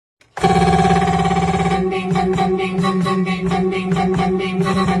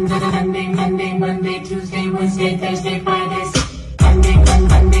Monday, Tuesday, Wednesday, Thursday, Friday. Monday,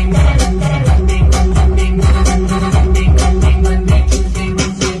 Tuesday,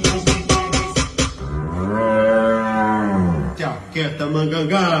 Wednesday, Thursday, Friday. Jaqueta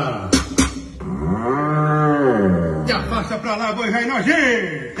mangangá. Já passa pra lá, boi rei nojinho.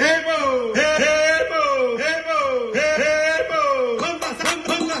 Ei, mo! Ei, mo! Ei, mo! Ei, mo! Vamos dançar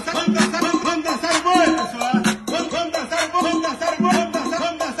o boi, pessoal. Vamos dançar o boi, vamos dançar o boi, pessoal.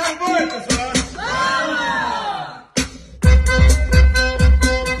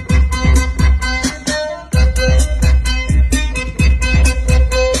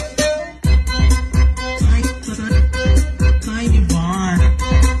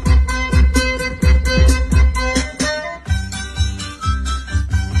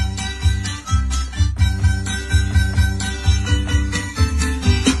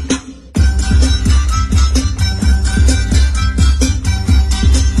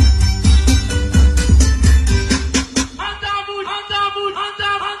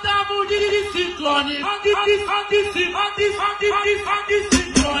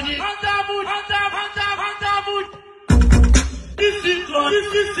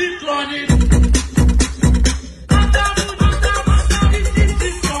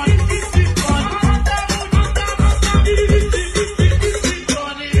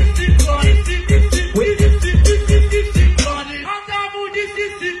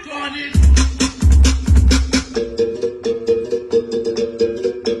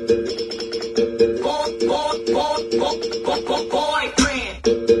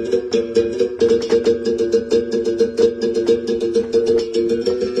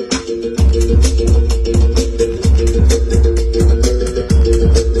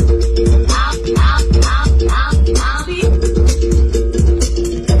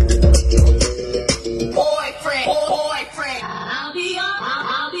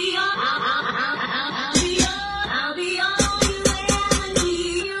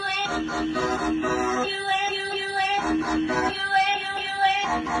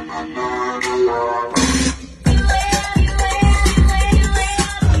 You